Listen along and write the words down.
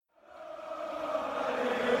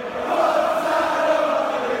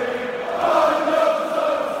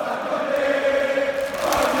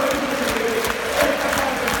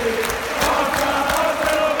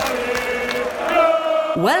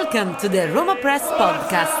Welcome to the Roma Press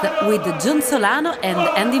Podcast with John Solano and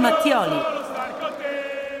Andy Mattioli.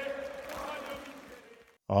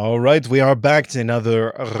 All right, we are back to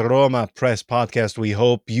another Roma Press Podcast. We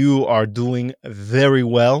hope you are doing very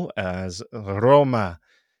well as Roma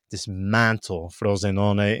dismantle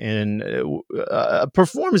Frosinone in a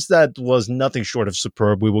performance that was nothing short of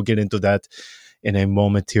superb. We will get into that in a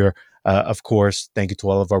moment here. Of course, thank you to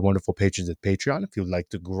all of our wonderful patrons at Patreon. If you'd like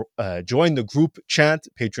to join the group chat,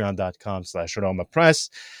 patreon.com/Roma Press.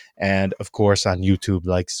 And of course, on YouTube,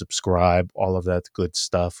 like, subscribe, all of that good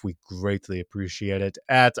stuff. We greatly appreciate it.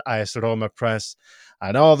 At IS Roma Press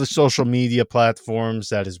on all the social media platforms.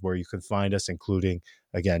 That is where you can find us, including,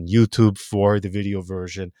 again, YouTube for the video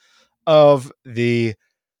version of the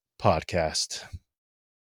podcast.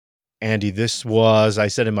 Andy, this was, I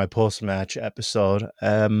said in my post-match episode,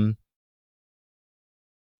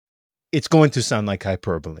 it's going to sound like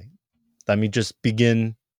hyperbole. Let me just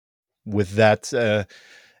begin with that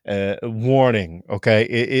warning, okay?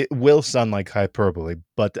 It will sound like hyperbole,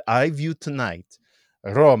 but I view tonight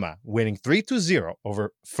Roma winning 3-0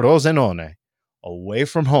 over Frosinone away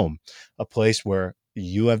from home, a place where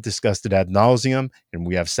you have discussed it ad nauseum, and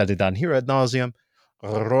we have said it on here ad nauseum.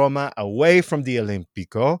 Roma away from the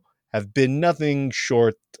Olimpico have been nothing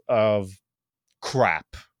short of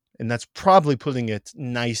crap. And that's probably putting it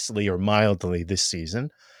nicely or mildly this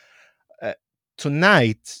season.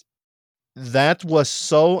 Tonight, that was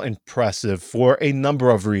so impressive for a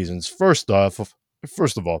number of reasons. First of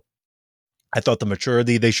all, I thought the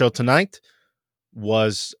maturity they showed tonight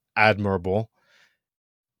was admirable.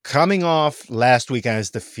 Coming off last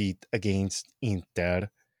weekend's defeat against Inter,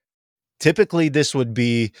 typically this would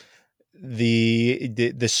be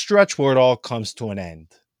the stretch where it all comes to an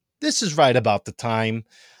end. This is right about the time.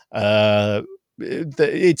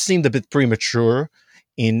 It seemed a bit premature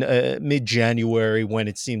in mid-January when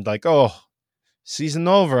it seemed like, oh, season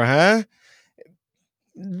over, huh?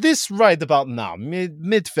 This right about now,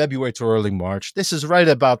 mid-February to early March, this is right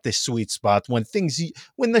about this sweet spot when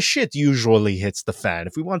the shit usually hits the fan.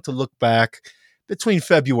 If we want to look back between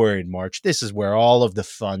February and March, this is where all of the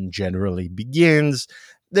fun generally begins.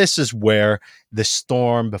 This is where the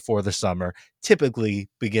storm before the summer typically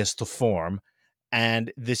begins to form.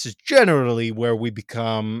 And this is generally where we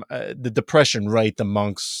become the depression rate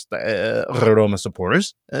amongst Roma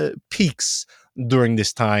supporters peaks during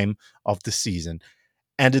this time of the season.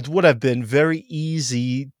 And it would have been very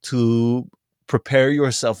easy to prepare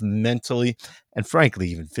yourself mentally and frankly,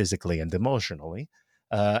 even physically and emotionally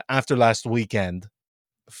after last weekend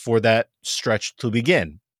for that stretch to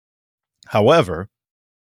begin. However,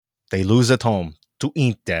 they lose at home to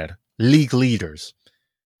Inter, league leaders.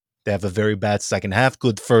 They have a very bad second half,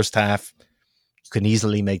 good first half. You can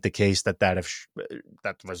easily make the case that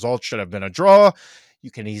result should have been a draw.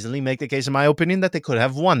 You can easily make the case, in my opinion, that they could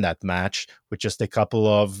have won that match with just a couple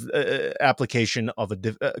of application of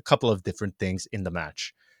a couple of different things in the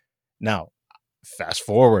match. Now, fast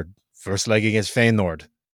forward, first leg against Feyenoord,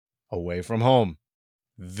 away from home.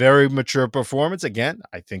 Very mature performance. Again,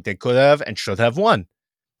 I think they could have and should have won.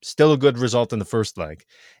 Still a good result in the first leg.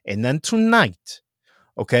 And then tonight,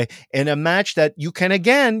 okay, in a match that you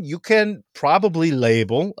can probably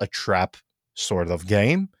label a trap sort of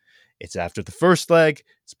game. It's after the first leg.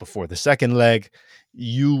 It's before the second leg.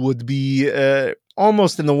 You would be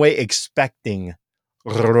almost in a way expecting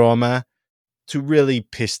Roma to really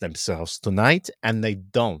piss themselves tonight, and they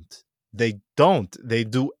don't. They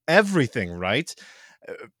do everything right.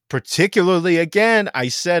 Particularly, again, I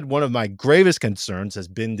said one of my gravest concerns has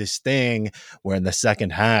been this thing where in the second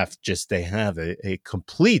half, just they have a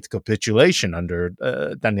complete capitulation under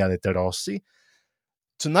Daniele Rossi.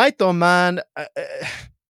 Tonight, though, man,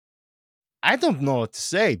 I don't know what to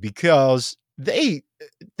say because they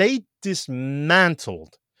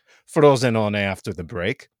dismantled Frosinone after the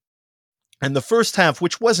break. And the first half,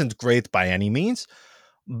 which wasn't great by any means,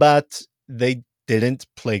 but they didn't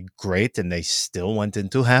play great, and they still went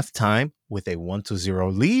into halftime with a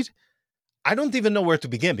 1-0 lead. I don't even know where to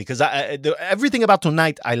begin because everything about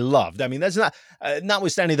tonight I loved. I mean, that's not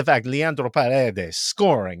notwithstanding the fact Leandro Paredes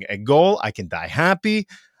scoring a goal, I can die happy.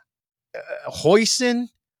 Huijsen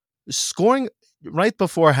scoring right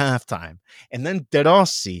before halftime, and then De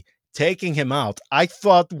Rossi taking him out, I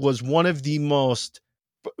thought was one of the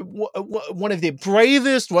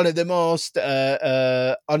bravest, one of the most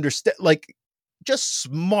just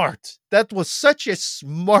smart. That was such a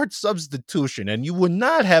smart substitution, and you would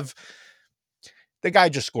not have. The guy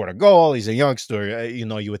just scored a goal. He's a youngster. You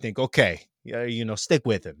would think, okay, stick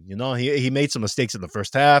with him. He made some mistakes in the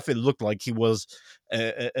first half. It looked like he was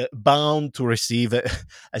bound to receive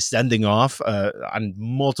a sending off on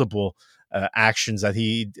multiple actions that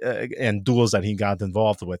he and duels that he got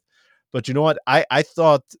involved with. But you know what? I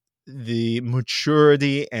thought the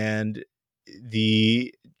maturity and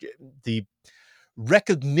the the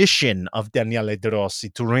recognition of Daniele De Rossi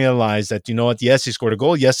to realize that, you know what, yes, he scored a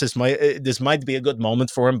goal, yes, this might be a good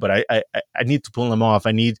moment for him, but I need to pull him off.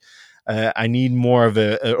 I need more of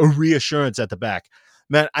a reassurance at the back.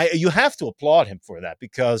 Man, you have to applaud him for that,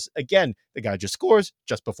 because again, the guy just scores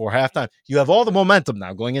just before halftime. You have all the momentum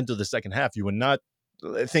now going into the second half. You would not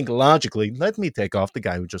think logically, let me take off the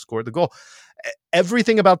guy who just scored the goal.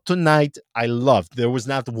 Everything about tonight I loved. There was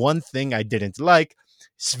not one thing I didn't like.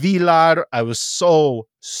 Svilar, I was so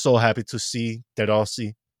happy to see De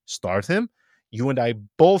Rossi start him. You and I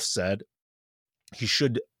both said he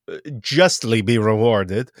should justly be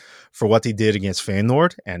rewarded for what he did against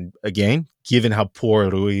Feyenoord. And again, given how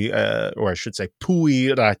poor or I should say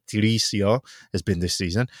Pui Ratiricio has been this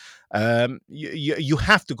season, you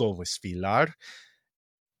have to go with Svilar.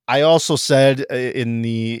 I also said in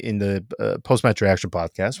the post match reaction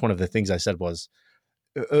podcast, one of the things I said was,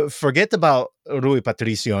 forget about Rui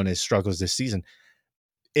Patricio and his struggles this season.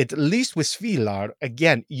 At least with Svilar,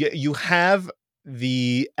 again, you have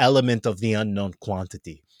the element of the unknown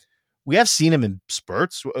quantity. We have seen him in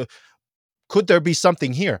spurts. Could there be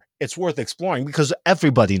something here? It's worth exploring, because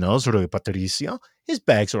everybody knows Rui Patricio. His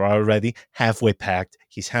bags are already halfway packed.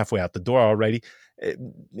 He's halfway out the door already.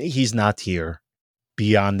 He's not here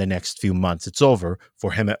beyond the next few months. It's over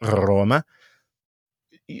for him at Roma.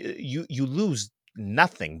 You lose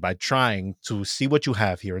nothing by trying to see what you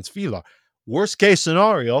have here in Svilar. Worst case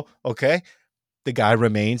scenario, okay, the guy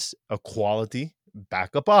remains a quality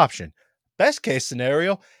backup option. Best case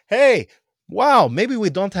scenario, hey, wow, maybe we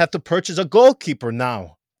don't have to purchase a goalkeeper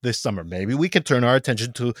now this summer. Maybe we can turn our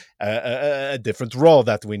attention to a different role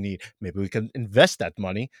that we need. Maybe we can invest that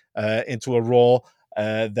money into a role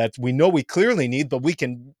that we know we clearly need, but we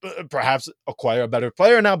can perhaps acquire a better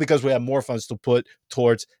player now because we have more funds to put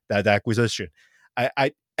towards that acquisition.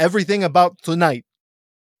 Everything about tonight,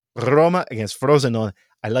 Roma against Frosinone,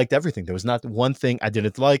 I liked everything. There was not one thing I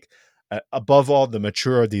didn't like. Above all, the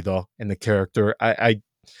maturity, though, and the character. I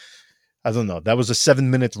don't know. That was a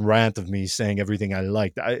 7-minute rant of me saying everything I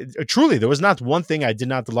liked. Truly, there was not one thing I did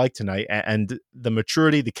not like tonight. And the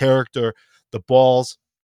maturity, the character, the balls,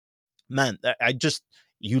 man.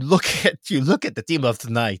 You look at the team of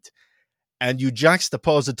tonight, and you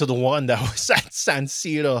juxtapose it to the one that was at San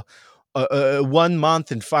Siro 1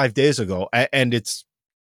 month and 5 days ago, and it's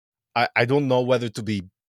I don't know whether to be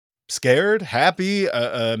scared, happy,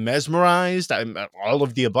 mesmerized, all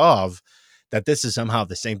of the above, that this is somehow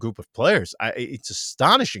the same group of players. It's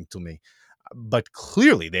astonishing to me, but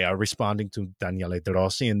clearly they are responding to Daniele De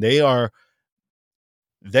Rossi, and they are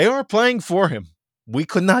playing for him. We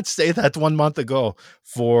could not say that 1 month ago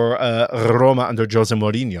for Roma under Jose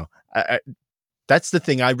Mourinho. That's the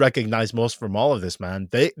thing I recognize most from all of this, man.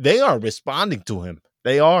 They are responding to him.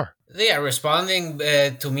 They are. They are responding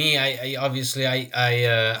to me. I obviously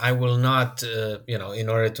I will not in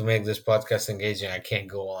order to make this podcast engaging, I can't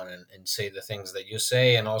go on and say the things that you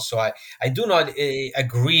say, and also I do not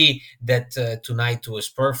agree that tonight was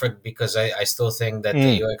perfect, because I still think that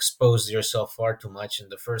you exposed yourself far too much in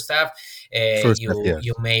the first half.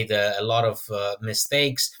 You made a lot of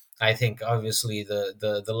mistakes. I think obviously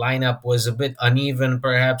the lineup was a bit uneven,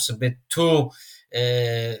 perhaps a bit too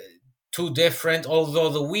different, although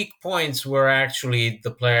the weak points were actually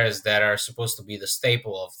the players that are supposed to be the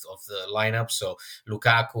staple of the lineup. So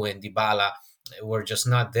Lukaku and Dybala were just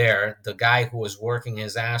not there. The guy who was working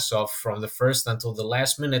his ass off from the first until the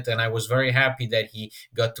last minute, and I was very happy that he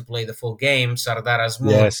got to play the full game, Sardar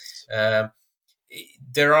Azmoun. Yes.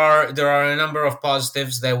 There are a number of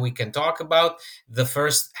positives that we can talk about. The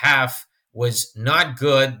first half was not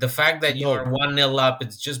good. The fact that you're 1-0 up,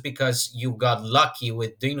 it's just because you got lucky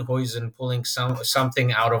with Dinhuizen pulling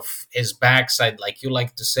something out of his backside, like you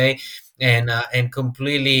like to say, and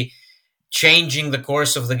completely changing the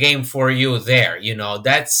course of the game for you there.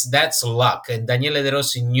 That's luck. And Daniele De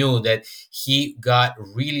Rossi knew that he got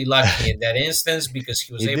really lucky in that instance, because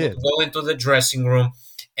he was able to go into the dressing room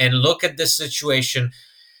and look at this situation,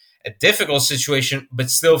 a difficult situation, but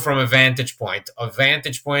still from a vantage point of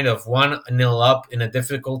 1-0 up in a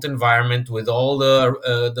difficult environment, with all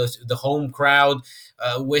the home crowd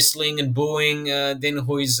whistling and booing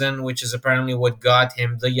Dinhuizen, which is apparently what got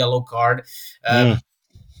him the yellow card. The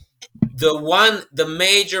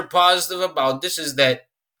major positive about this is that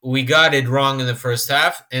we got it wrong in the first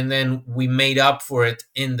half, and then we made up for it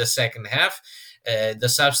in the second half. The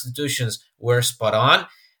substitutions were spot on.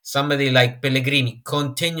 Somebody like Pellegrini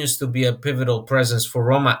continues to be a pivotal presence for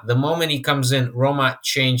Roma. The moment he comes in, Roma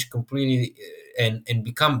change completely and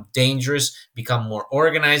become dangerous, become more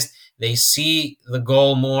organized. They see the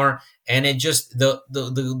goal more, and it just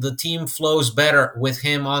the team flows better with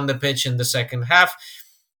him on the pitch in the second half.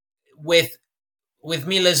 With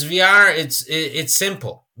Miles VR, it's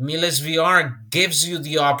simple. Miles VR gives you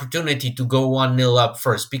the opportunity to go 1-0 up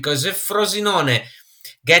first, because if Frosinone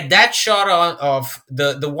get that shot of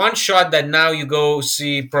the one shot that now you go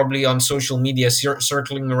see probably on social media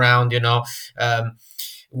circling around,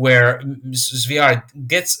 where Sviar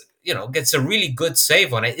gets a really good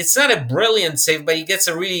save on it. It's not a brilliant save, but he gets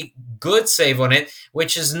a really good save on it,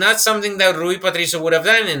 which is not something that Rui Patricio would have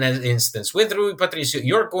done in that instance. With Rui Patricio,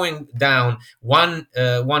 you're going down 1-0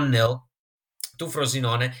 to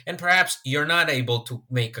Frosinone, and perhaps you're not able to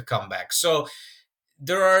make a comeback. So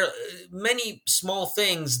there are many small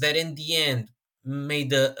things that in the end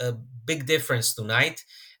made a big difference tonight.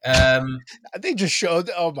 They just showed.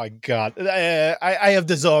 Oh my god! I have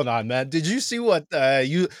the zone on, man. Did you see what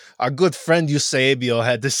our good friend Eusebio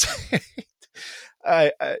had to say?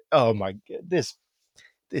 Oh my god! This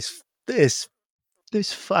this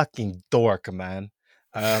fucking dork, man.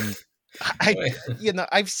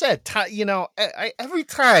 I've said, every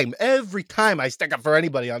time I stick up for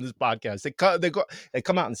anybody on this podcast, they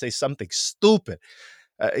come out and say something stupid.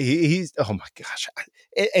 He's oh my gosh,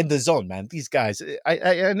 and the zone, man. These guys,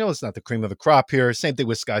 I know it's not the cream of the crop here. Same thing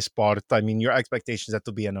with Sky Sport. I mean, your expectations have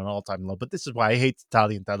to be at an all-time low. But this is why I hate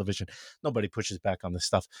Italian television. Nobody pushes back on this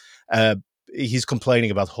stuff. He's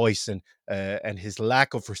complaining about Huijsen and his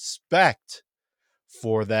lack of respect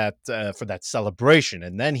for that celebration,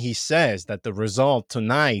 and then he says that the result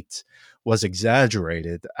tonight was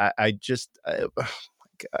exaggerated.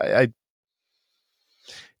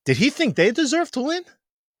 Did he think they deserve to win?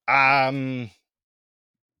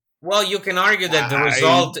 Well, you can argue that the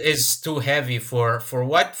result is too heavy for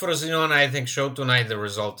what Frosinone, I think, showed tonight. The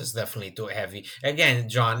result is definitely too heavy. Again,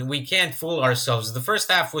 John, we can't fool ourselves. The first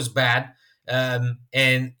half was bad,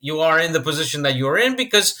 and you are in the position that you're in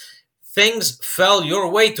because things fell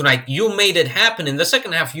your way tonight. You made it happen. In the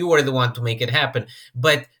second half, you were the one to make it happen.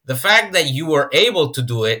 But the fact that you were able to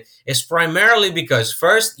do it is primarily because,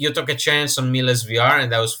 first, you took a chance on Miles VR,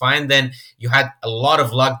 and that was fine. Then you had a lot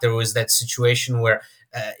of luck. There was that situation where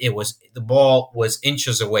the ball was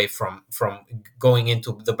inches away from going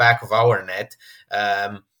into the back of our net.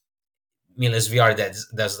 Miles VR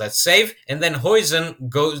does that save, and then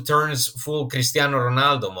Huijsen turns full Cristiano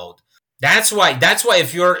Ronaldo mode. That's why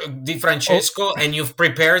if you're Di Francesco and you've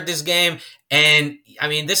prepared this game, and I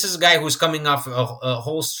mean, this is a guy who's coming off a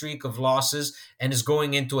whole streak of losses and is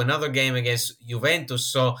going into another game against Juventus,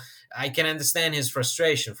 so I can understand his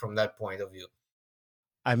frustration from that point of view.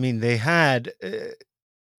 I mean, they had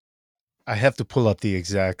I have to pull up the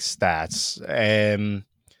exact stats.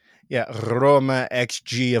 Roma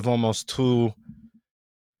XG of almost 2.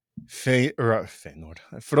 Feyenoord.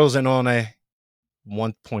 Frosinone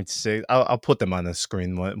 1.6. I'll put them on the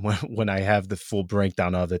screen when I have the full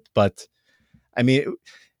breakdown of it. But I mean,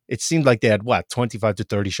 it seemed like they had 25 to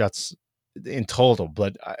 30 shots in total,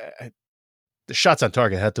 but the shots on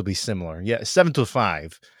target had to be similar.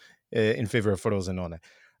 7-5 in favor of Frosinone.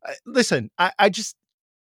 Listen, I just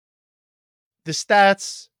the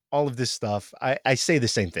stats, all of this stuff. I say the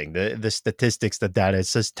same thing. The statistics, the data, it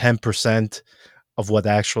says 10% of what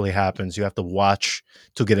actually happens. You have to watch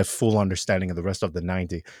to get a full understanding of the rest of the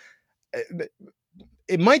 90.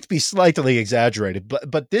 It might be slightly exaggerated,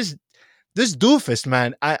 but this doofus,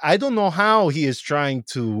 man, I don't know how he is trying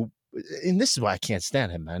to, and this is why I can't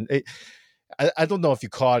stand him, man. I don't know if you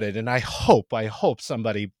caught it, and I hope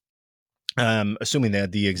somebody, assuming they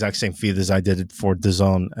had the exact same feed as I did it for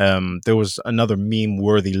DAZN, there was another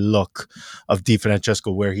meme-worthy look of Di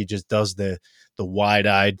Francesco where he just does the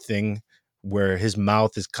wide-eyed thing, where his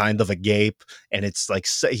mouth is kind of agape, and it's like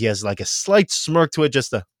he has like a slight smirk to it,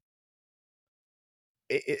 just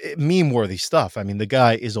meme-worthy stuff. I mean, the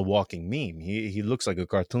guy is a walking meme. He looks like a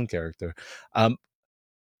cartoon character.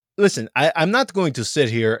 Listen, I'm not going to sit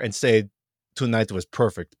here and say tonight was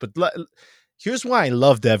perfect, but here's why I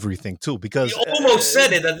loved everything too, because you almost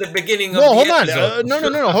said it at the beginning of hold the on. episode.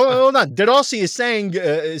 No, hold on. De Rossi is saying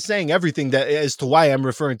everything that as to why I'm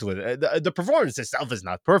referring to it. The performance itself is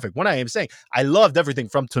not perfect. What I am saying, I loved everything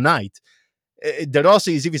from tonight. De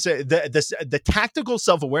Rossi is even saying the tactical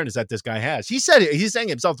self-awareness that this guy has. He said it. He's saying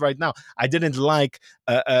himself right now. I didn't like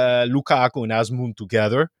Lukaku and Asmun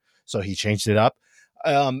together, so he changed it up.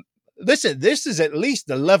 listen, this is at least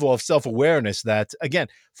the level of self-awareness that, again,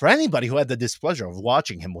 for anybody who had the displeasure of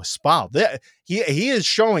watching him with Spal, he is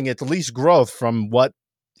showing at least growth from what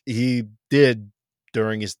he did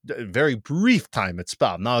during his very brief time at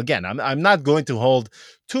Spal. Now, again, I'm not going to hold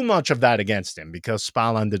too much of that against him because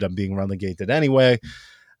Spal ended up being relegated anyway.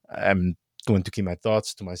 I'm going to keep my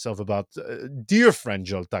thoughts to myself about dear friend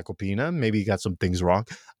Joel Tacopina. Maybe he got some things wrong.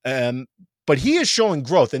 But he is showing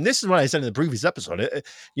growth. And this is what I said in the previous episode.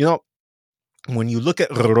 When you look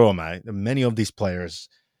at Roma, many of these players,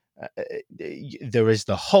 there is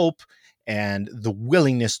the hope and the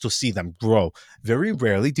willingness to see them grow. Very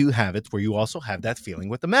rarely do you have it where you also have that feeling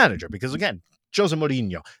with the manager. Because again, Jose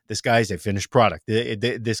Mourinho, this guy is a finished product.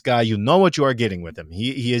 This guy, you know what you are getting with him.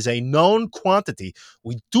 He is a known quantity.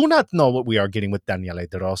 We do not know what we are getting with Daniele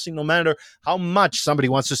De Rossi, no matter how much somebody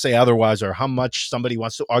wants to say otherwise or how much somebody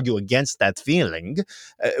wants to argue against that feeling.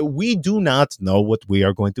 We do not know what we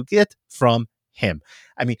are going to get from him.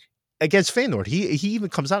 I mean, against Feyenoord, he even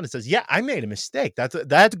comes out and says, yeah, I made a mistake.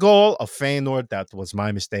 That goal of Feyenoord, that was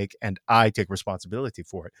my mistake, and I take responsibility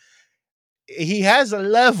for it. He has a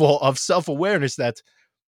level of self-awareness that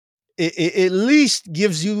it at least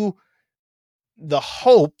gives you the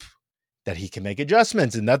hope that he can make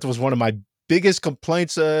adjustments. And that was one of my biggest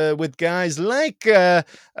complaints with guys like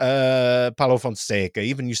Paulo Fonseca,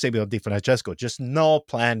 even Eusebio Di Francesco. Just no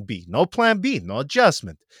plan B, no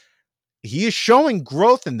adjustment. He is showing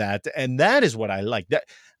growth in that, and that is what I like.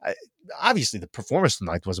 Obviously, the performance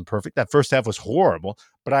tonight wasn't perfect. That first half was horrible,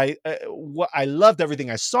 but I loved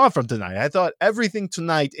everything I saw from tonight. I thought everything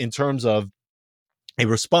tonight in terms of a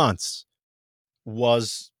response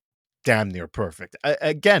was damn near perfect.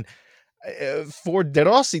 Again, for De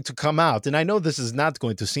Rossi to come out, and I know this is not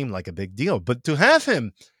going to seem like a big deal, but to have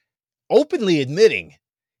him openly admitting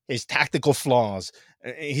his tactical flaws,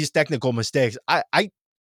 his technical mistakes,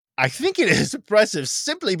 I think it is impressive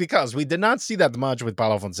simply because we did not see that much with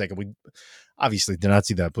Paulo Fonseca. We obviously did not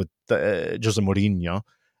see that with Jose Mourinho.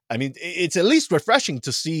 I mean, it's at least refreshing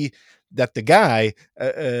to see that the guy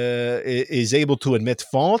is able to admit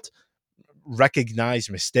fault,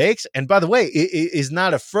 recognize mistakes, and by the way, is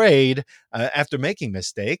not afraid after making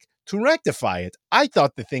mistake to rectify it. I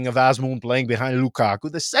thought the thing of Azmoun playing behind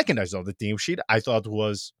Lukaku, the second I saw the team sheet, I thought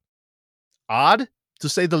was odd, to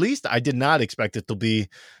say the least. I did not expect it to be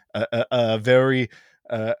a very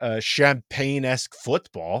champagne-esque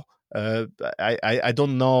football. I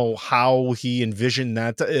don't know how he envisioned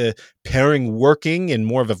that pairing working in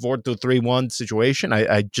more of a 4-2-3-1 situation.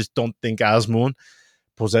 I just don't think Azmoun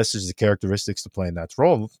possesses the characteristics to play in that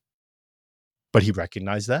role. But he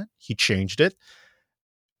recognized that. He changed it.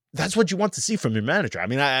 That's what you want to see from your manager. I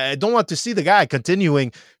mean, I don't want to see the guy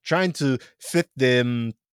continuing trying to fit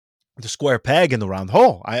the square peg in the round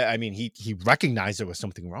hole. I mean, he recognized there was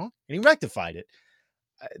something wrong and he rectified it.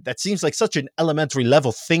 That seems like such an elementary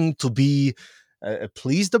level thing to be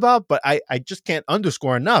pleased about, but I just can't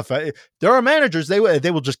underscore enough. There are managers, they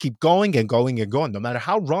will just keep going and going and going, no matter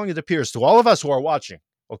how wrong it appears to all of us who are watching,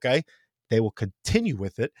 okay? They will continue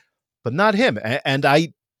with it, but not him. And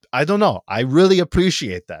I don't know. I really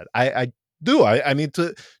appreciate that. I do. I mean,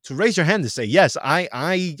 to raise your hand to say, yes,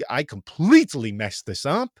 I completely messed this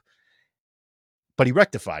up, but he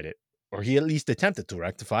rectified it, or he at least attempted to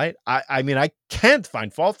rectify it. I mean, I can't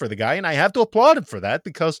find fault for the guy, and I have to applaud him for that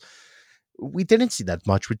because we didn't see that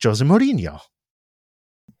much with Jose Mourinho.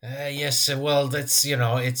 Yes, well, that's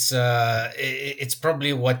it's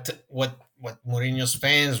probably what Mourinho's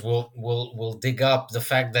fans will dig up, the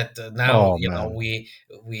fact that now we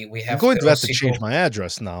have I'm going De to have to Rossi change my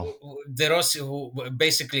address now. De Rossi, who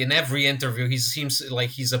basically in every interview he seems like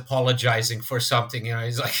he's apologizing for something. You know,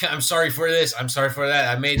 he's like, "I'm sorry for this. I'm sorry for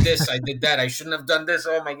that. I made this. I did that. I shouldn't have done this.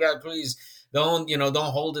 Oh my God, please don't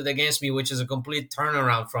hold it against me," which is a complete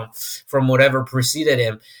turnaround from whatever preceded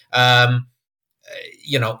him.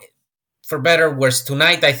 For better or worse,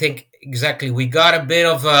 tonight I think exactly we got a bit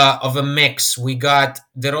of a mix. We got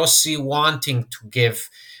De Rossi wanting to give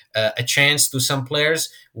a chance to some players,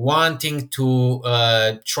 wanting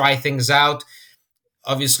to try things out,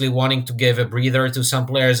 obviously wanting to give a breather to some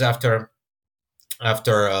players after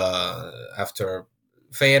Feyenoord.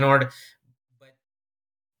 But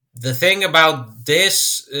the thing about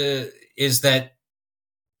this is that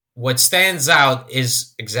what stands out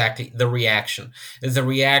is exactly the reaction, the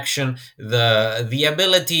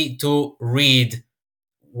ability to read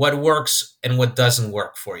what works and what doesn't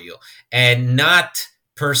work for you, and not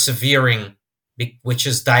persevering, which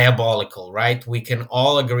is diabolical, right? We can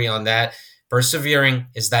all agree on that. Persevering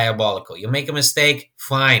is diabolical. You make a mistake,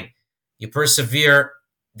 fine. You persevere,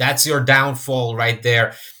 that's your downfall right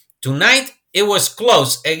there. Tonight, it was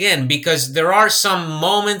close again, because there are some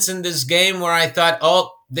moments in this game where I thought,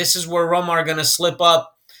 oh, this is where Roma are gonna slip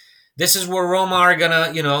up. This is where Roma are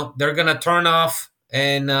gonna, they're gonna turn off,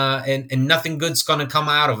 and nothing good's gonna come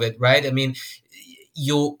out of it, right? I mean,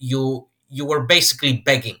 you were basically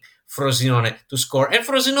begging Frosinone to score, and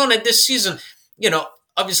Frosinone this season,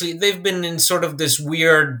 obviously they've been in sort of this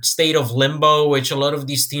weird state of limbo, which a lot of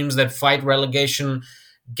these teams that fight relegation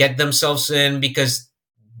get themselves in, because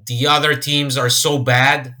the other teams are so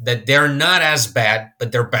bad that they're not as bad,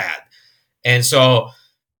 but they're bad. And so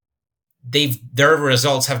their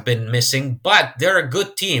results have been missing, but they're a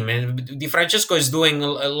good team, and Di Francesco is doing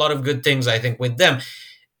a lot of good things, I think, with them.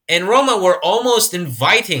 And Roma were almost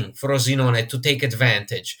inviting Frosinone to take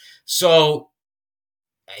advantage. So,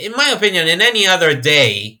 in my opinion, in any other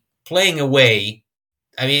day, playing away,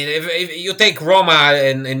 I mean, if you take Roma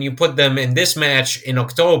and you put them in this match in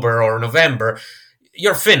October or November,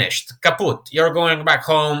 you're finished, kaput. You're going back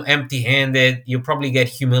home empty-handed. You probably get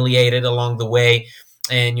humiliated along the way,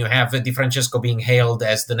 and you have Di Francesco being hailed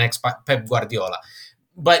as the next Pep Guardiola.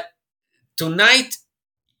 But tonight,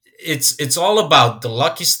 it's all about the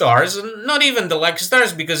lucky stars, and not even the lucky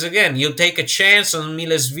stars, because again, you take a chance on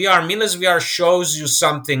Miles VR. Miles VR shows you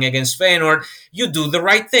something against Feyenoord. You do the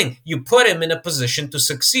right thing. You put him in a position to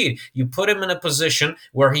succeed. You put him in a position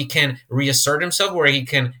where he can reassert himself, where he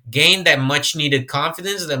can gain that much needed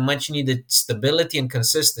confidence, that much needed stability and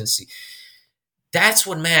consistency. That's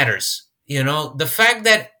what matters. The fact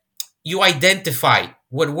that you identify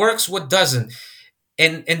what works, what doesn't.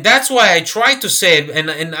 And that's why I try to say it,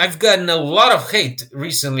 and I've gotten a lot of hate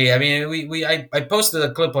recently. I mean, I posted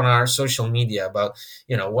a clip on our social media about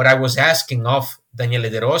what I was asking of Daniele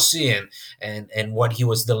De Rossi, and what he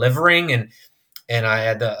was delivering, and I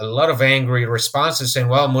had a lot of angry responses saying,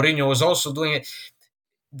 well, Mourinho was also doing it.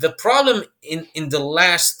 The problem in the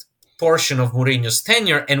last portion of Mourinho's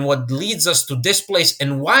tenure, and what leads us to this place,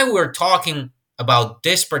 and why we're talking about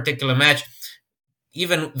this particular match,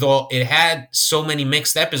 even though it had so many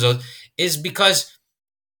mixed episodes, is because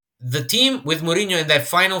the team with Mourinho in that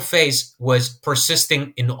final phase was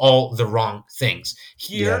persisting in all the wrong things.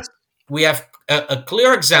 Here, Yes. we have a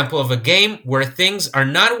clear example of a game where things are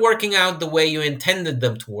not working out the way you intended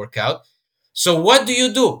them to work out. So what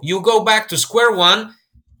do? You go back to square one,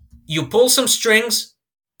 you pull some strings,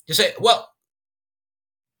 you say, well,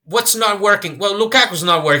 what's not working? Well, Lukaku's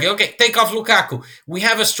not working. Okay, take off Lukaku. We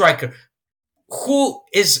have a striker. Who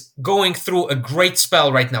is going through a great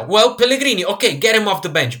spell right now? Well, Pellegrini. Okay, get him off the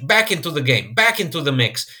bench. Back into the game. Back into the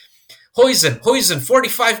mix. Huijsen,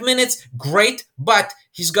 45 minutes. Great, but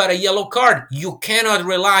he's got a yellow card. You cannot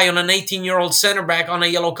rely on an 18-year-old center back on a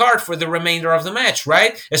yellow card for the remainder of the match,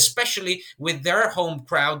 right? Especially with their home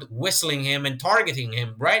crowd whistling him and targeting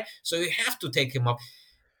him, right? So you have to take him off.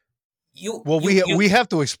 Well, we have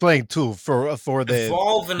to explain too for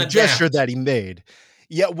evolve and the gesture adapt. that he made.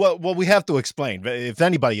 Yeah, well, we have to explain. If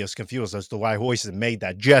anybody is confused as to why Huijsen made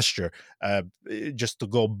that gesture, just to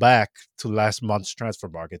go back to last month's transfer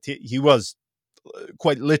market, he was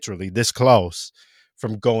quite literally this close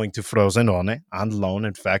from going to Frosinone on loan.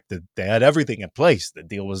 In fact, they had everything in place. The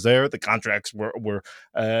deal was there. The contracts were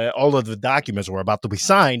all of the documents were about to be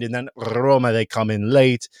signed. And then Roma, they come in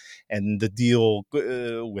late, and the deal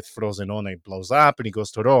with Frosinone blows up, and he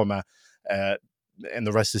goes to Roma. And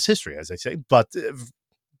the rest is history, as I say. But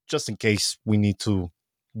just in case we need to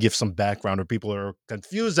give some background, or people are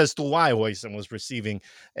confused as to why Huijsen was receiving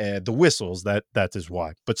the whistles, that is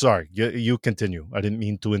why. But sorry, you continue. I didn't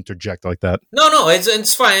mean to interject like that. No,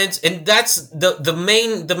 it's fine. And that's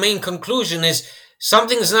the main conclusion is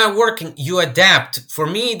something's not working. You adapt. For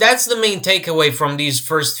me, that's the main takeaway from these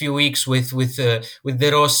first few weeks with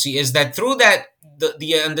De Rossi, is that through that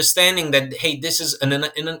the understanding that, hey, this is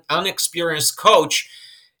an unexperienced coach,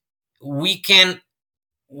 we can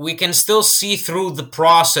still see through the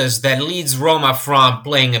process that leads Roma from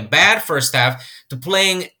playing a bad first half to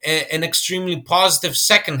playing an extremely positive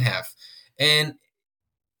second half. And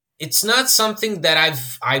it's not something that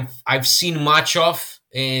I've seen much of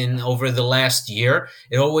in over the last year.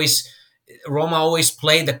 Roma always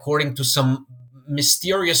played according to some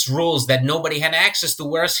mysterious rules that nobody had access to,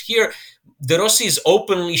 whereas here De Rossi is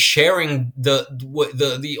openly sharing the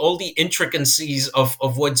all the intricacies of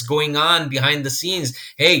what's going on behind the scenes.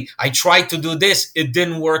 Hey, I tried to do this, it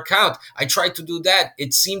didn't work out. I tried to do that,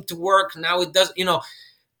 it seemed to work, now it does.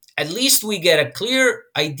 At least we get a clear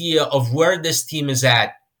idea of where this team is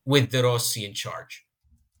at with De Rossi in charge.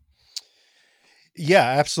 Yeah,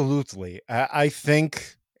 absolutely. I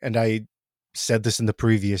think, and I said this in the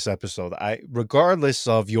previous episode, regardless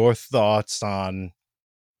of your thoughts on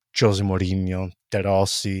Jose Mourinho, De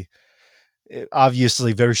Rossi,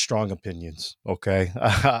 obviously very strong opinions, okay,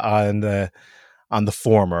 on the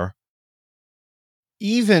former.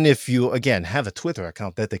 Even if you, again, have a Twitter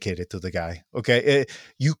account dedicated to the guy, okay,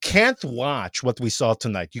 you can't watch what we saw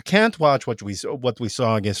tonight. You can't watch what we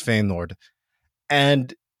saw against Feyenoord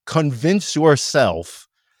and convince yourself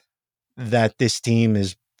that this team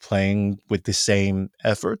is playing with the same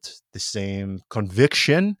effort, the same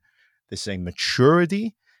conviction, the same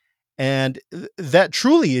maturity. And that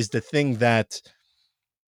truly is the thing that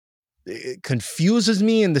confuses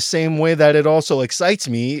me in the same way that it also excites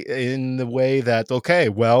me, in the way that, okay,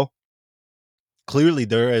 well, clearly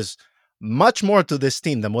there is much more to this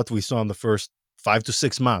team than what we saw in the first 5 to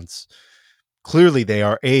 6 months. Clearly they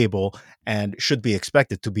are able and should be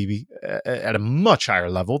expected to be at a much higher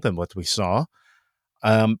level than what we saw.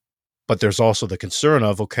 But there's also the concern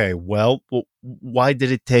of, okay, well, why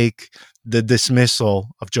did it take the dismissal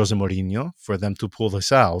of Jose Mourinho for them to pull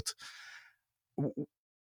this out?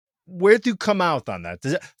 Where do you come out on that?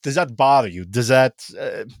 Does that bother you? Does that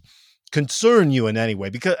concern you in any way?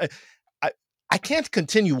 Because I can't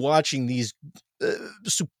continue watching these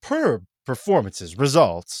superb performances,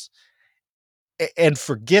 results, and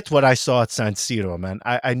forget what I saw at San Siro, man.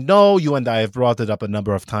 I know you and I have brought it up a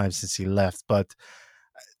number of times since he left, but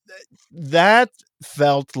that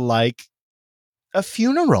felt like a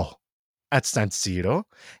funeral at San Siro.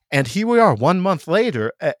 And here we are 1 month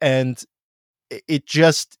later, and it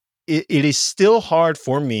is still hard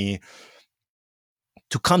for me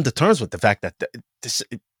to come to terms with the fact that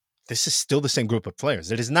this is still the same group of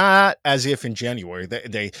players. It is not as if in January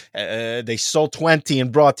they sold 20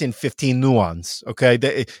 and brought in 15 new ones. Okay,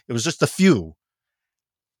 it was just a few.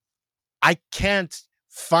 I can't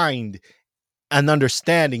find an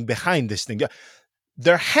understanding behind this thing.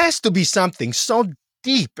 There has to be something so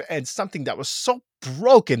deep and something that was so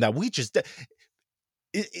broken that we just.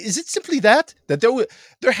 Is it simply that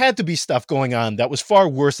there had to be stuff going on that was far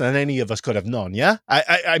worse than any of us could have known? Yeah,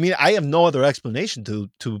 I mean, I have no other explanation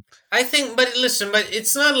to. I think, but listen, but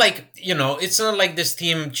it's not like, it's not like this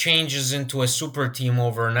team changes into a super team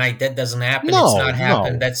overnight. That doesn't happen. It's No, not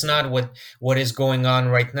happened. no. That's not what is going on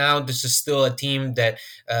right now. This is still a team that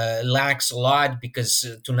lacks a lot, because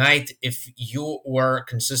tonight, if you were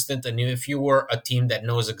consistent and if you were a team that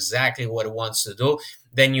knows exactly what it wants to do,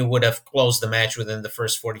 then you would have closed the match within the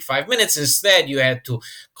first 45 minutes. Instead, you had to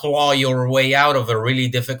claw your way out of a really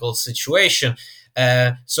difficult situation.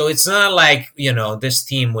 So it's not like, this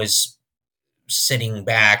team was sitting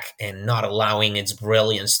back and not allowing its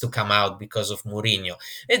brilliance to come out because of Mourinho.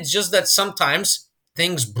 It's just that sometimes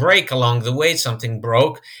things break along the way. Something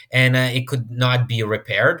broke and it could not be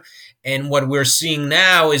repaired. And what we're seeing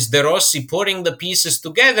now is De Rossi putting the pieces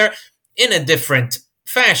together in a different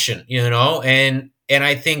fashion, and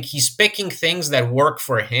I think he's picking things that work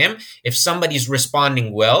for him. If somebody's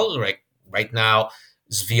responding well, like right now,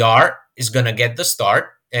 Sviar is going to get the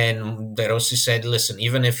start. And De Rossi said, listen,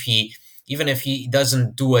 even if he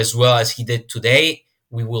doesn't do as well as he did today,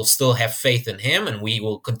 we will still have faith in him and we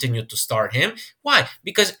will continue to start him. Why?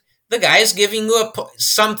 Because the guy is giving you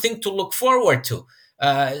something to look forward to.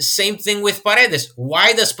 Same thing with Paredes.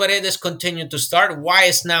 Why does Paredes continue to start? Why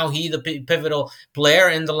is now he the pivotal player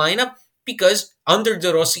in the lineup? Because under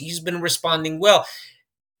De Rossi, he's been responding well.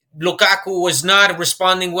 Lukaku was not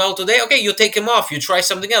responding well today. Okay, you take him off. You try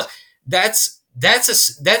something else. That's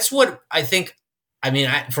what I think. I mean,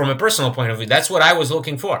 from a personal point of view, that's what I was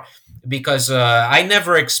looking for, because I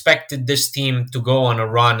never expected this team to go on a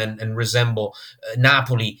run and resemble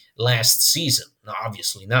Napoli last season. No,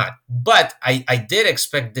 obviously not. But I did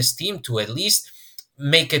expect this team to at least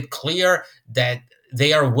make it clear that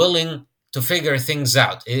they are willing to figure things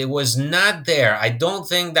out. It was not there. I don't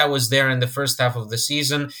think that was there in the first half of the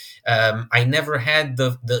season. I never had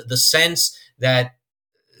the sense that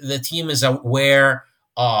the team is aware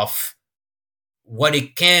of what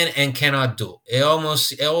it can and cannot do. It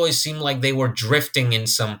always seemed like they were drifting in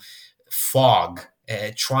some fog,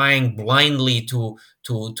 trying blindly to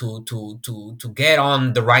get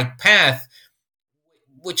on the right path,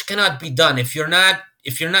 which cannot be done if you're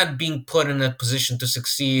not being put in a position to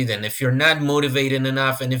succeed, and if you're not motivated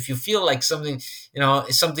enough, and if you feel like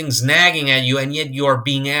something's nagging at you, and yet you are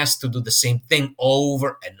being asked to do the same thing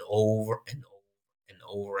over and over and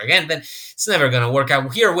over again, then it's never going to work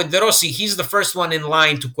out. Here with De Rossi, he's the first one in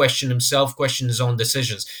line to question himself, question his own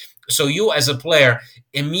decisions. So you as a player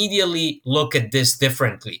immediately look at this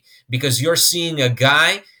differently, because you're seeing a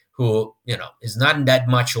guy who is not that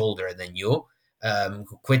much older than you,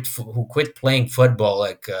 who quit playing football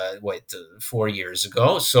like 4 years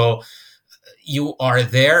ago. So you are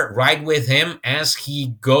there right with him as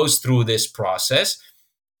he goes through this process.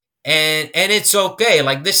 and it's okay.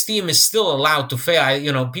 Like, this team is still allowed to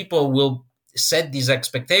fail. People will set these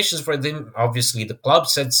expectations for them. Obviously, the club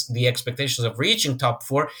sets the expectations of reaching top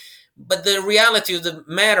four, but the reality of the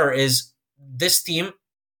matter is this team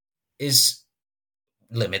is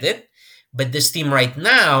limited. But this team right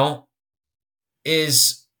now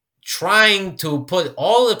is trying to put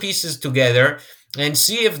all the pieces together and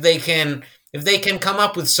see if they can come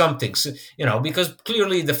up with something. So, because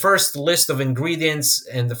clearly the first list of ingredients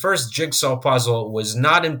and the first jigsaw puzzle was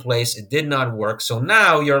not in place. It did not work. So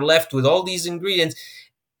now you're left with all these ingredients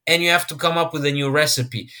and you have to come up with a new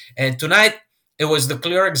recipe. And tonight it was the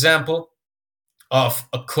clear example of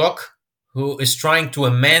a cook who is trying to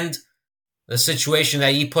amend the situation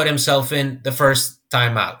that he put himself in the first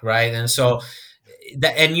time out, right? And so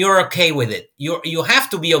and you're okay with it. You have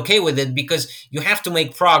to be okay with it because you have to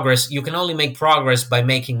make progress. You can only make progress by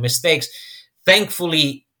making mistakes.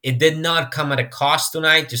 Thankfully, it did not come at a cost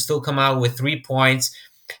tonight. You still come out with 3 points,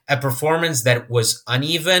 a performance that was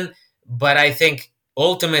uneven, but I think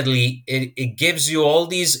ultimately it gives you all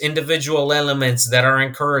these individual elements that are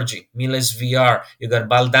encouraging. Miles VR, you got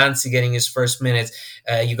Baldanzi getting his first minutes,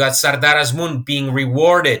 you got Sardar Azmoun being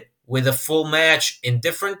rewarded with a full match in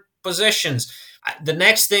different positions. The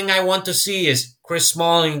next thing I want to see is Chris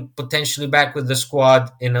Smalling potentially back with the squad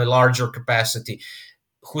in a larger capacity.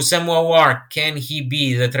 Houssem Aouar, can he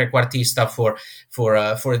be the trequartista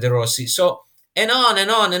for De Rossi? So, and on and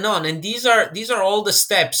on and on. And these are all the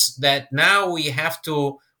steps that now we have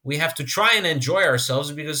to try and enjoy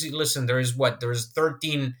ourselves, because listen, there's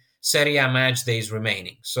 13 Serie A match days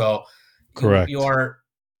remaining. So Correct. you're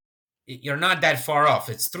not that far off.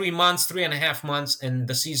 It's 3.5 months, and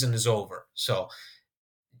the season is over. So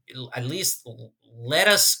at least let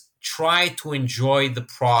us try to enjoy the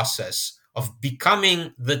process of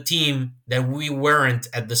becoming the team that we weren't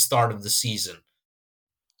at the start of the season.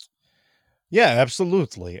 Yeah,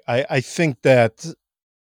 absolutely. I think that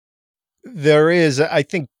I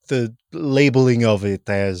think the labeling of it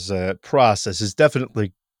as a process is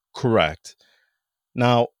definitely correct.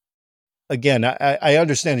 Now, again, I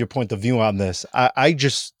understand your point of view on this.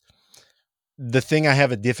 The thing I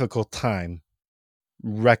have a difficult time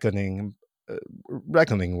reckoning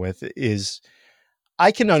with is,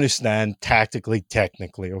 I can understand tactically,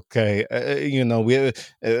 technically, okay?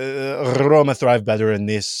 Roma thrive better in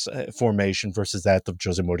this formation versus that of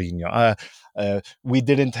Jose Mourinho. We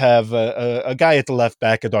didn't have a guy at the left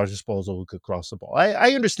back at our disposal who could cross the ball.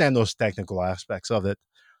 I understand those technical aspects of it.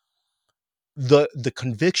 The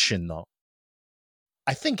conviction, though,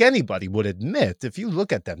 I think anybody would admit, if you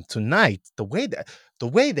look at them tonight, the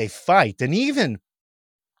way they fight, and even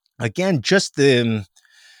again, just the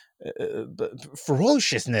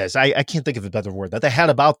ferociousness, I can't think of a better word, that they had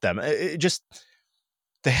about them.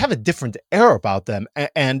 They have a different air about them,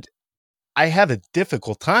 and I have a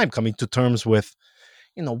difficult time coming to terms with,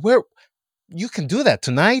 where you can do that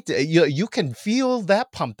tonight. You can feel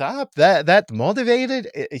that pumped up, that motivated,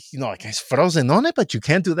 against Frosinone, but you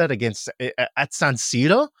can't do that at San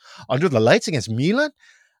Siro under the lights against Milan.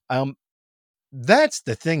 That's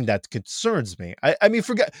the thing that concerns me. I mean,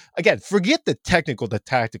 forget the technical, the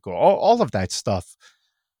tactical, all of that stuff.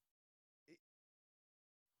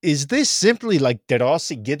 Is this simply like De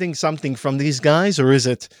Rossi getting something from these guys, or is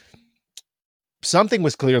it something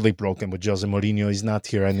was clearly broken with Jose Mourinho? He's not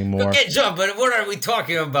here anymore. Okay, John, but what are we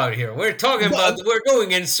talking about here? We're talking about we're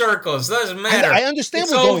going in circles. Doesn't matter. I understand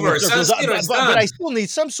it's we're going over. in circles, but I still need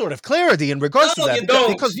some sort of clarity in regards to that. You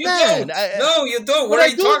don't. Because you don't. No, you don't. What are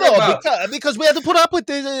you talking about? Because we had to put up with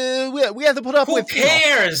we had to put up with. Who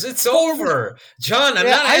cares? It's over, John. I'm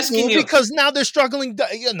not asking you, because now they're struggling. They're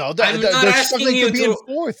struggling to be in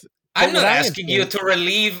fourth. I'm not asking you to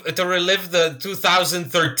relive the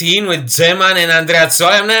 2013 with Zeman and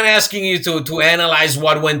Andreazzola. I'm not asking you to analyze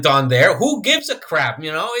what went on there. Who gives a crap?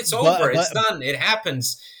 It's over. It's done. It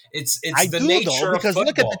happens. It's the nature of football.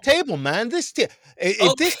 Look at the table, man. This team,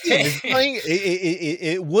 if this team is playing,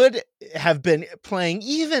 it would have been playing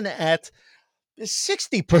even at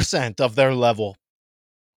 60% of their level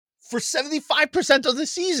for 75% of the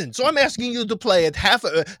season. So I'm asking you to play at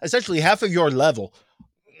essentially half of your level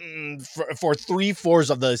for 3/4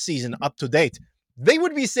 of the season up to date. They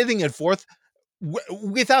would be sitting at fourth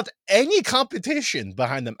without any competition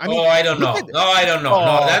behind them. I mean, I don't know. I don't know.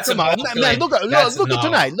 No, that's a bold claim. Man, look at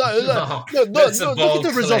tonight. Look at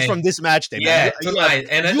the results from this match day. Yeah, man. Tonight.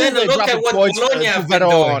 And then look at what Bologna have been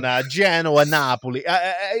doing. Verona, Genoa, Napoli.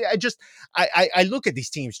 I look at these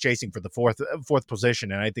teams chasing for the fourth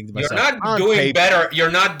position, and I think to myself, You're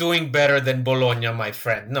not doing better than Bologna, my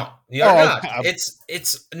friend. No, you're not.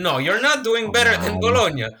 You're not doing better than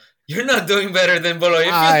Bologna. You're not doing better than Bologna. If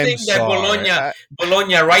you I'm think that sorry.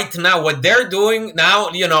 Bologna right now, what they're doing now,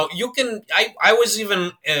 you can. I was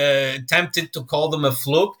even tempted to call them a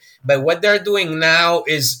fluke, but what they're doing now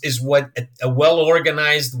is what a well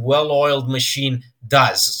organized, well oiled machine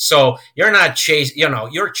does. So you're not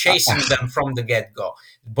you're chasing them from the get go.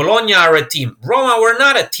 Bologna are a team. Roma were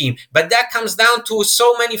not a team, but that comes down to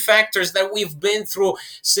so many factors that we've been through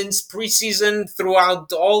since preseason,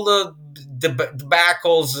 throughout all the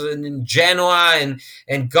debacles in Genoa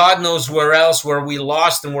and God knows where else, where we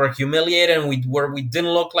lost and were humiliated and where we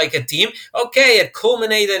didn't look like a team. Okay, it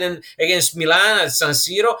culminated against Milan at San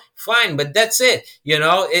Siro. Fine, but that's it.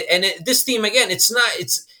 This team again, it's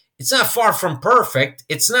not far from perfect.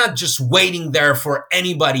 It's not just waiting there for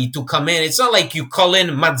anybody to come in. It's not like you call in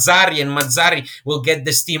Mazzari and Mazzari will get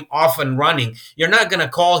this team off and running. You're not going to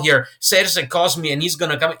call here Serse Cosmi and he's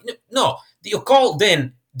going to come in. No, you called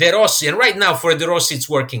in De Rossi, and right now for De Rossi it's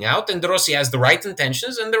working out, and De Rossi has the right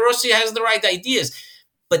intentions, and De Rossi has the right ideas.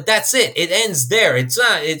 But that's it. It ends there. It's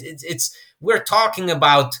not. We're talking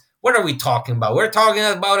about. What are we talking about? We're talking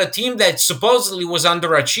about a team that supposedly was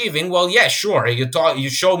underachieving. Well, yeah, sure. You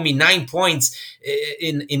showed me 9 points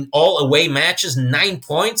in all away matches. 9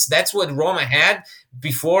 points. That's what Roma had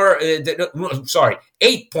before.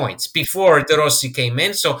 8 points before De Rossi came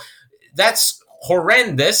in. So that's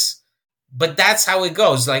horrendous. But that's how it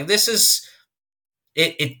goes. Like this is.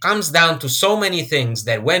 It comes down to so many things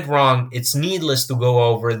that went wrong. It's needless to go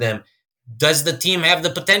over them. Does the team have the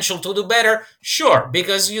potential to do better? Sure,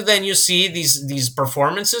 because you see these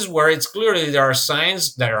performances where it's clearly there are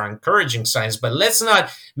signs that are encouraging signs, but let's not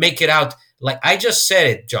make it out like I just said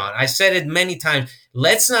it, John. I said it many times.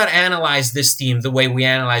 Let's not analyze this team the way we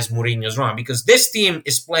analyze Mourinho's Roma, because this team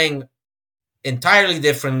is playing entirely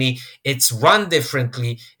differently. It's run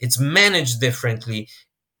differently. It's managed differently.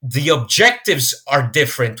 The objectives are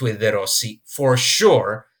different with De Rossi, for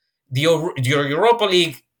sure. Your Europa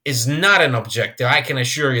League is not an objective. I can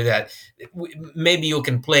assure you that. Maybe you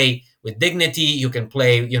can play with dignity, you can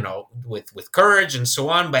play, with courage and so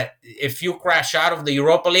on. But if you crash out of the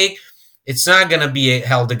Europa League, it's not going to be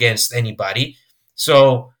held against anybody.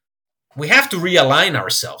 So we have to realign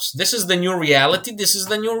ourselves. This is the new reality. This is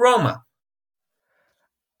the new Roma.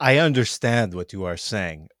 I understand what you are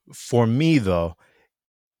saying. For me, though,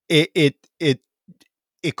 it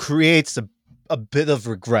creates a bit of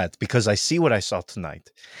regret because I see what I saw tonight,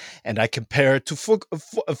 and I compare it to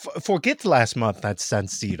forget last month at San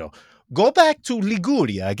Siro. Go back to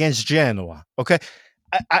Liguria against Genoa. Okay,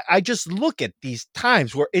 I just look at these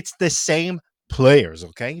times where it's the same players.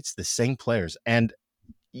 Okay, it's the same players, and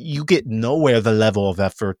you get nowhere the level of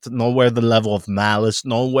effort, nowhere the level of malice,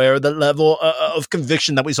 nowhere the level of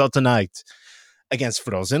conviction that we saw tonight against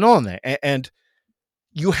Frosinone. And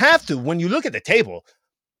you have to, when you look at the table,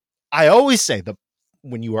 I always say that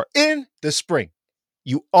when you are in the spring,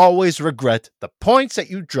 you always regret the points that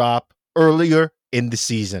you drop earlier in the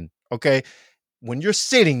season. Okay. When you're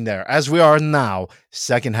sitting there, as we are now,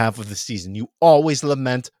 second half of the season, you always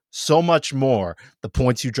lament so much more the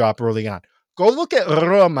points you drop early on. Go look at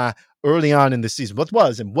Roma early on in the season. What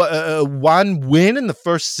was it? One win in the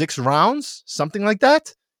first 6 rounds? Something like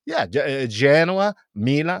that? Yeah. Genoa,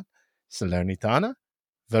 Milan, Salernitana,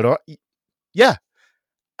 Verona. Yeah.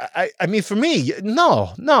 I mean, for me,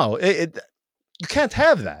 no. You can't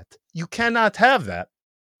have that. You cannot have that.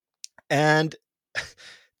 And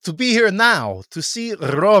to be here now, to see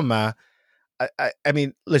Roma, I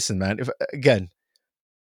mean, listen, man, again,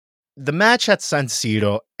 the match at San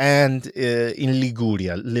Siro and in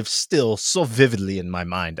Liguria live still so vividly in my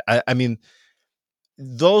mind. I mean,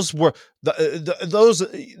 those were those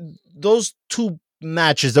 2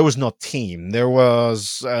 matches. There was no team. There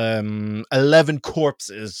was 11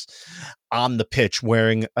 corpses on the pitch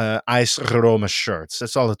wearing Ice Roma shirts.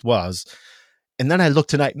 That's all it was. And then I look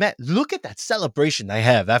tonight, man, look at that celebration I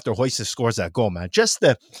have after Hoyce scores that goal, man. Just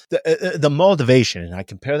the motivation. And I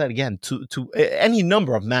compare that again to any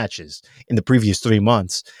number of matches in the previous 3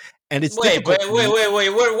 months. And it's wait.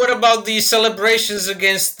 What about the celebrations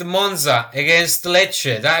against Monza, against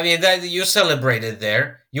Lecce? I mean, that you celebrated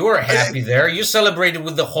there. You were happy there. You celebrated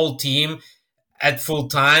with the whole team at full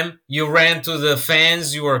time. You ran to the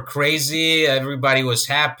fans. You were crazy. Everybody was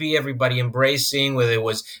happy. Everybody embracing, whether it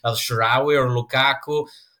was El Shaarawy or Lukaku.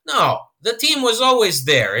 No, the team was always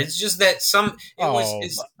there. It's just that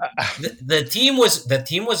the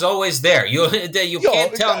team was always there. You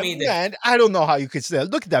can't tell me that. Man, I don't know how you could say that.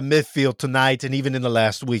 Look at that midfield tonight, and even in the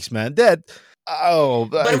last weeks, man. That Oh,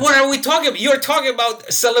 but what are we talking about? You're talking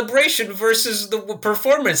about celebration versus the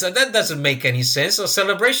performance, and that doesn't make any sense. So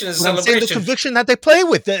celebration is I'm saying celebration. the conviction that they play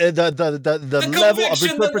with, the level of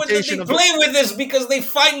Conviction that interpretation they of play with is because they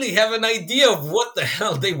finally have an idea of what the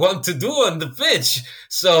hell they want to do on the pitch.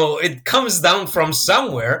 So it comes down from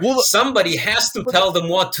somewhere. Well, somebody has to tell them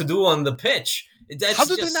what to do on the pitch. That's how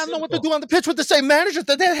do they not simple. know what to do on the pitch with the same manager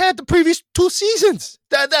that they had the previous 2 seasons?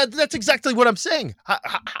 That's exactly what I'm saying.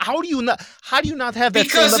 How do you not have that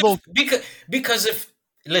same level? Because if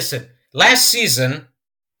listen, last season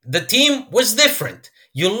the team was different.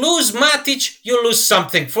 You lose Matic, you lose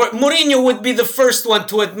something. For Mourinho would be the first one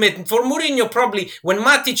to admit. For Mourinho, probably when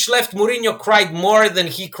Matic left, Mourinho cried more than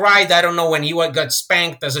he cried, I don't know, when he got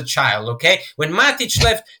spanked as a child, okay? When Matic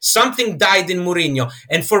left, something died in Mourinho.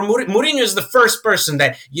 And for Mourinho is the first person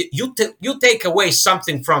that you take away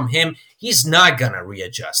something from him, he's not going to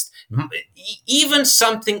readjust. Even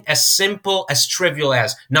something as simple, as trivial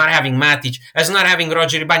as not having Matic, as not having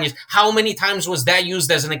Roger Ibanez. How many times was that used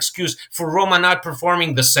as an excuse for Roma not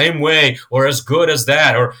performing the same way or as good as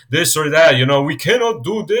that or this or that? You know, we cannot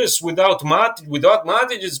do this without Matic. Without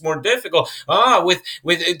Matic, it's more difficult. With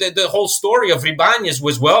the whole story of Ibanez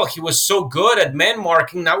was, well, he was so good at man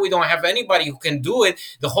marking. Now we don't have anybody who can do it.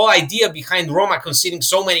 The whole idea behind Roma conceding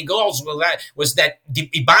so many goals was that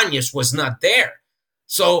Ibanez was not there.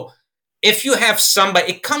 So if you have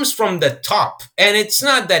somebody, it comes from the top. And it's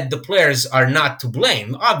not that the players are not to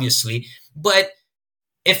blame, obviously. But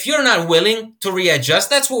if you're not willing to readjust,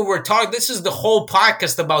 that's what we're talking. This is the whole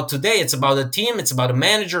podcast about today. It's about a team. It's about a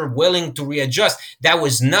manager willing to readjust. That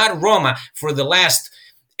was not Roma for the last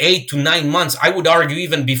 8 to 9 months. I would argue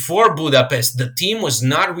even before Budapest, the team was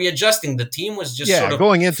not readjusting. The team was just sort of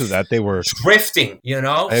going into that, they were drifting, you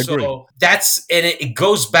know? I agree. So and it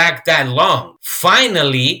goes back that long.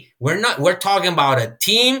 Finally, we're talking about a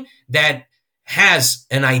team that has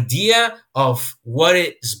an idea of what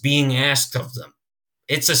is being asked of them.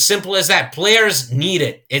 It's as simple as that. Players need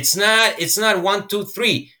it. It's not 1, 2,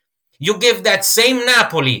 3. You give that same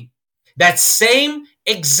Napoli, that same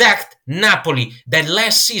exact Napoli that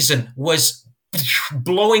last season was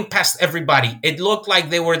blowing past everybody. It looked like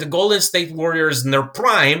they were the Golden State Warriors in their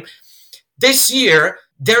prime. This year,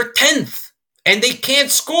 they're 10th and they can't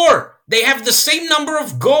score. They have the same number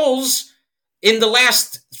of goals in the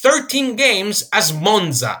last 13 games as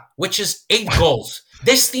Monza, which is 8 goals.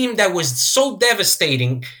 This team that was so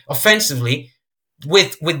devastating offensively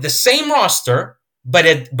with the same roster,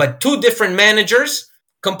 but 2 different managers,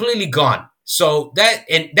 completely gone. So that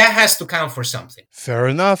has to count for something. Fair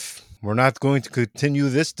enough. We're not going to continue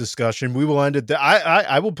this discussion. We will end it there.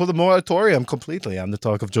 I will put a moratorium completely on the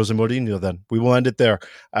talk of Jose Mourinho then. We will end it there.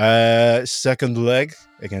 Second leg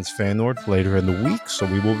against Feyenoord later in the week. So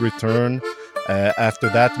we will return after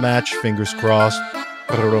that match. Fingers crossed.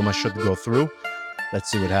 Roma should go through. Let's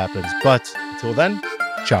see what happens. But until then,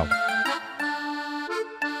 ciao.